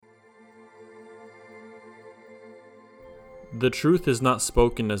The truth is not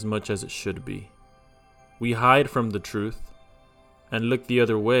spoken as much as it should be. We hide from the truth and look the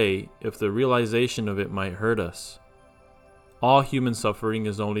other way if the realization of it might hurt us. All human suffering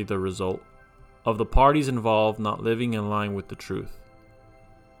is only the result of the parties involved not living in line with the truth.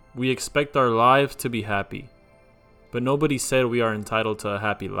 We expect our lives to be happy, but nobody said we are entitled to a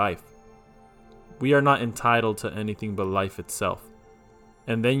happy life. We are not entitled to anything but life itself,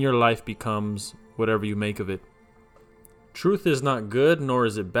 and then your life becomes whatever you make of it. Truth is not good, nor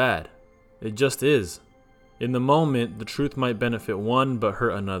is it bad. It just is. In the moment, the truth might benefit one but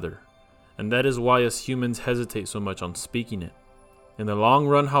hurt another, and that is why us humans hesitate so much on speaking it. In the long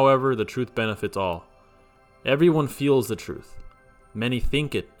run, however, the truth benefits all. Everyone feels the truth. Many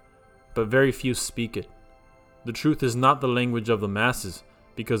think it, but very few speak it. The truth is not the language of the masses,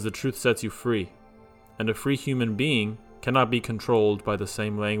 because the truth sets you free, and a free human being cannot be controlled by the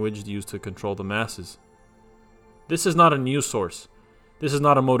same language used to control the masses. This is not a news source. This is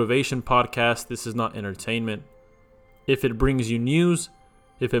not a motivation podcast. This is not entertainment. If it brings you news,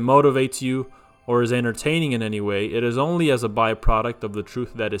 if it motivates you, or is entertaining in any way, it is only as a byproduct of the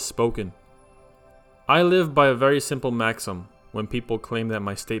truth that is spoken. I live by a very simple maxim when people claim that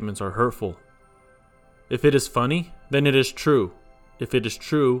my statements are hurtful. If it is funny, then it is true. If it is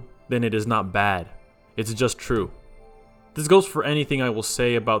true, then it is not bad. It's just true. This goes for anything I will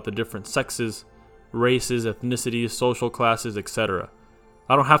say about the different sexes, races, ethnicities, social classes, etc.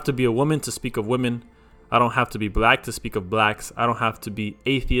 I don't have to be a woman to speak of women. I don't have to be black to speak of blacks. I don't have to be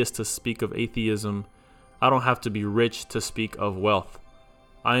atheist to speak of atheism. I don't have to be rich to speak of wealth.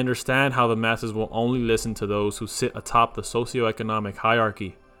 I understand how the masses will only listen to those who sit atop the socioeconomic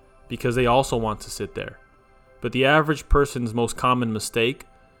hierarchy, because they also want to sit there. But the average person's most common mistake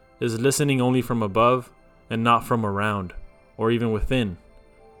is listening only from above and not from around, or even within.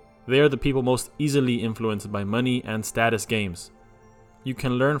 They are the people most easily influenced by money and status games. You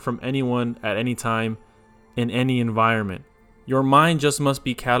can learn from anyone at any time, in any environment. Your mind just must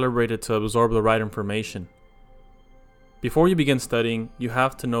be calibrated to absorb the right information. Before you begin studying, you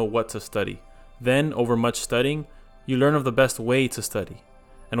have to know what to study. Then, over much studying, you learn of the best way to study.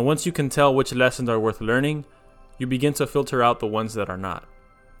 And once you can tell which lessons are worth learning, you begin to filter out the ones that are not.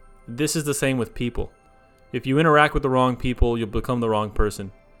 This is the same with people. If you interact with the wrong people, you'll become the wrong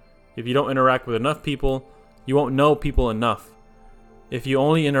person. If you don't interact with enough people, you won't know people enough. If you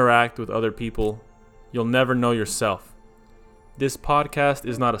only interact with other people, you'll never know yourself. This podcast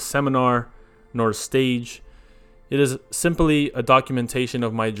is not a seminar, nor a stage. It is simply a documentation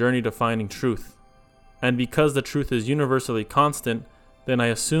of my journey to finding truth. And because the truth is universally constant, then I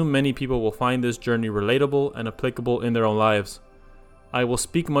assume many people will find this journey relatable and applicable in their own lives. I will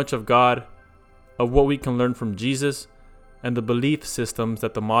speak much of God, of what we can learn from Jesus, and the belief systems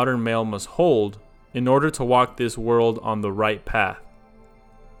that the modern male must hold in order to walk this world on the right path.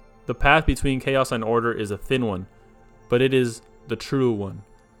 The path between chaos and order is a thin one, but it is the true one.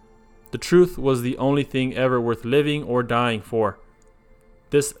 The truth was the only thing ever worth living or dying for.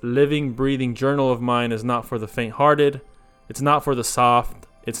 This living, breathing journal of mine is not for the faint-hearted, it's not for the soft,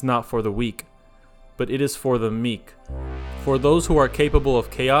 it's not for the weak, but it is for the meek, for those who are capable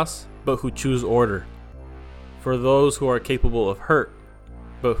of chaos, but who choose order, for those who are capable of hurt,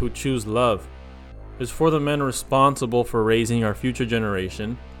 but who choose love. It's for the men responsible for raising our future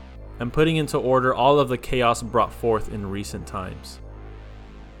generation and putting into order all of the chaos brought forth in recent times.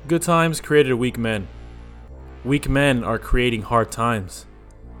 Good times created weak men. Weak men are creating hard times.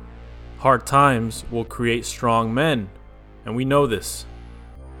 Hard times will create strong men, and we know this.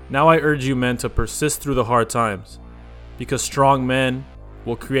 Now I urge you men to persist through the hard times, because strong men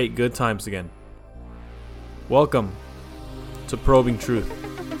will create good times again. Welcome to Probing Truth.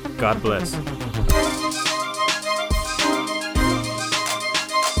 God bless.